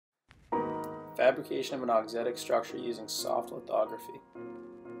Fabrication of an auxetic structure using soft lithography.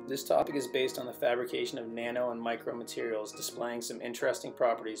 This topic is based on the fabrication of nano and micro materials, displaying some interesting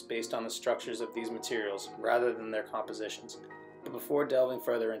properties based on the structures of these materials rather than their compositions. But before delving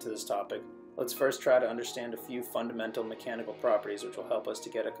further into this topic, let's first try to understand a few fundamental mechanical properties which will help us to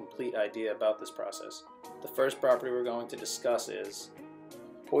get a complete idea about this process. The first property we're going to discuss is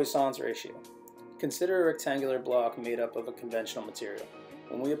Poisson's ratio. Consider a rectangular block made up of a conventional material.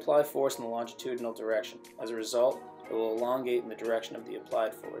 When we apply force in the longitudinal direction, as a result, it will elongate in the direction of the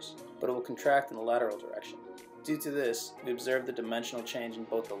applied force, but it will contract in the lateral direction. Due to this, we observe the dimensional change in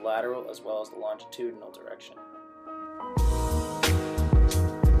both the lateral as well as the longitudinal direction.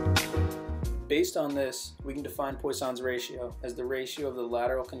 Based on this, we can define Poisson's ratio as the ratio of the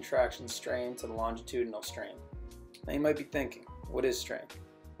lateral contraction strain to the longitudinal strain. Now you might be thinking, what is strain?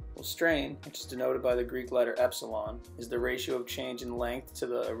 Well, strain, which is denoted by the Greek letter epsilon, is the ratio of change in length to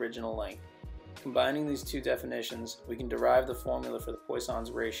the original length. Combining these two definitions, we can derive the formula for the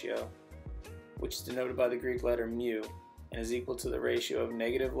Poisson's ratio, which is denoted by the Greek letter mu, and is equal to the ratio of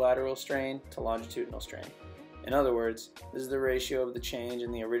negative lateral strain to longitudinal strain. In other words, this is the ratio of the change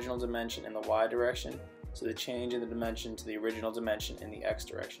in the original dimension in the y direction to the change in the dimension to the original dimension in the x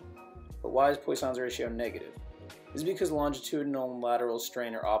direction. But why is Poisson's ratio negative? This is because longitudinal and lateral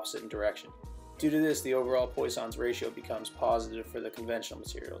strain are opposite in direction. Due to this, the overall Poisson's ratio becomes positive for the conventional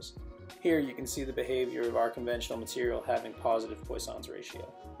materials. Here you can see the behavior of our conventional material having positive Poisson's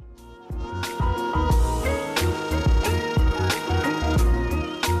ratio.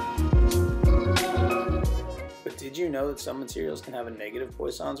 But did you know that some materials can have a negative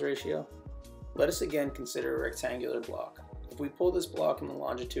Poisson's ratio? Let us again consider a rectangular block. If we pull this block in the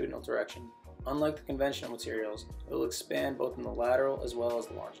longitudinal direction, unlike the conventional materials, it will expand both in the lateral as well as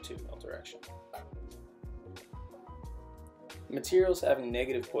the longitudinal direction. Materials having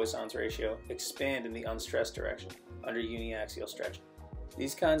negative Poisson's ratio expand in the unstressed direction, under uniaxial stretching.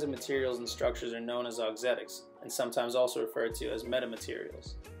 These kinds of materials and structures are known as auxetics, and sometimes also referred to as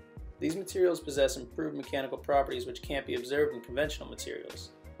metamaterials. These materials possess improved mechanical properties which can't be observed in conventional materials.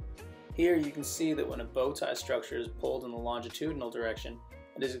 Here you can see that when a bow tie structure is pulled in the longitudinal direction,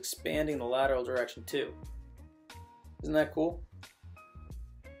 it is expanding the lateral direction too. Isn't that cool?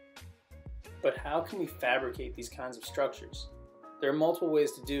 But how can we fabricate these kinds of structures? There are multiple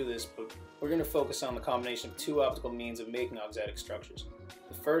ways to do this, but we're going to focus on the combination of two optical means of making auxetic structures.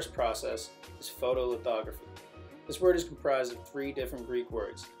 The first process is photolithography. This word is comprised of three different Greek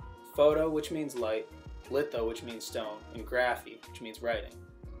words: photo, which means light, litho, which means stone, and graphy, which means writing.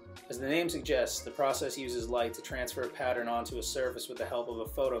 As the name suggests, the process uses light to transfer a pattern onto a surface with the help of a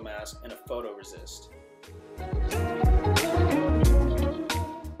photomask and a photoresist.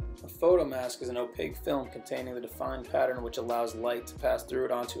 A photomask is an opaque film containing the defined pattern which allows light to pass through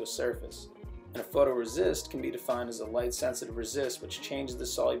it onto a surface. And a photoresist can be defined as a light-sensitive resist which changes the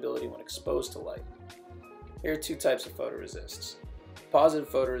solubility when exposed to light. Here are two types of photoresists. Positive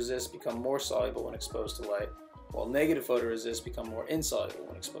photoresists become more soluble when exposed to light, while negative photoresists become more insoluble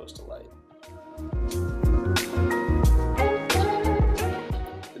when exposed to light.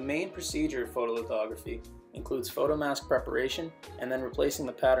 The main procedure of photolithography includes photomask preparation and then replacing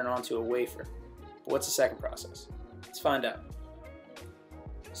the pattern onto a wafer. But what's the second process? Let's find out.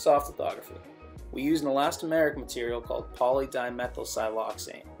 Soft lithography. We use an elastomeric material called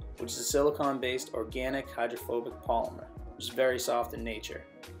polydimethylsiloxane, which is a silicon-based organic hydrophobic polymer, which is very soft in nature.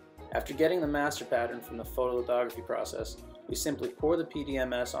 After getting the master pattern from the photolithography process, we simply pour the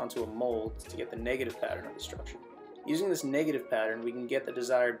PDMS onto a mold to get the negative pattern of the structure. Using this negative pattern, we can get the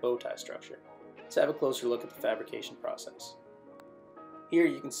desired bow tie structure. Let's have a closer look at the fabrication process. Here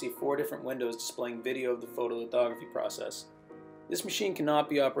you can see 4 different windows displaying video of the photolithography process. This machine cannot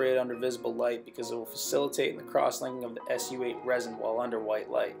be operated under visible light because it will facilitate in the cross-linking of the SU8 resin while under white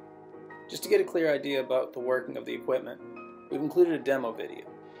light. Just to get a clear idea about the working of the equipment, we've included a demo video.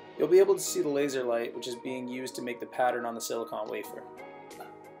 You'll be able to see the laser light which is being used to make the pattern on the silicon wafer.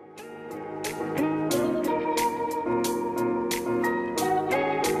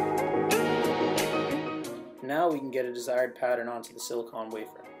 Now we can get a desired pattern onto the silicon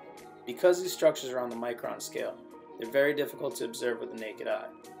wafer. Because these structures are on the micron scale, they're very difficult to observe with the naked eye.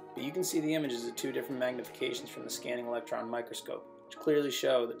 But you can see the images of 2 different magnifications from the scanning electron microscope, which clearly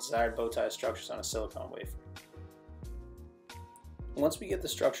show the desired bow tie structures on a silicon wafer. Once we get the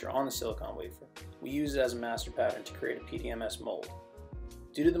structure on the silicon wafer, we use it as a master pattern to create a PDMS mold.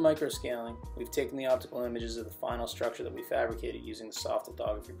 Due to the microscaling, we've taken the optical images of the final structure that we fabricated using the soft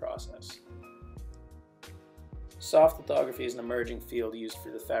lithography process. Soft lithography is an emerging field used for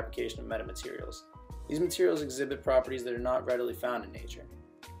the fabrication of metamaterials. These materials exhibit properties that are not readily found in nature.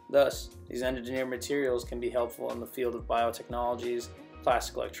 Thus, these engineered materials can be helpful in the field of biotechnologies,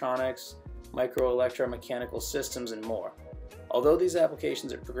 plastic electronics, microelectromechanical systems, and more. Although these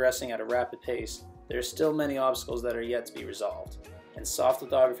applications are progressing at a rapid pace, there are still many obstacles that are yet to be resolved, and soft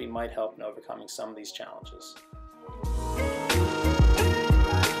lithography might help in overcoming some of these challenges.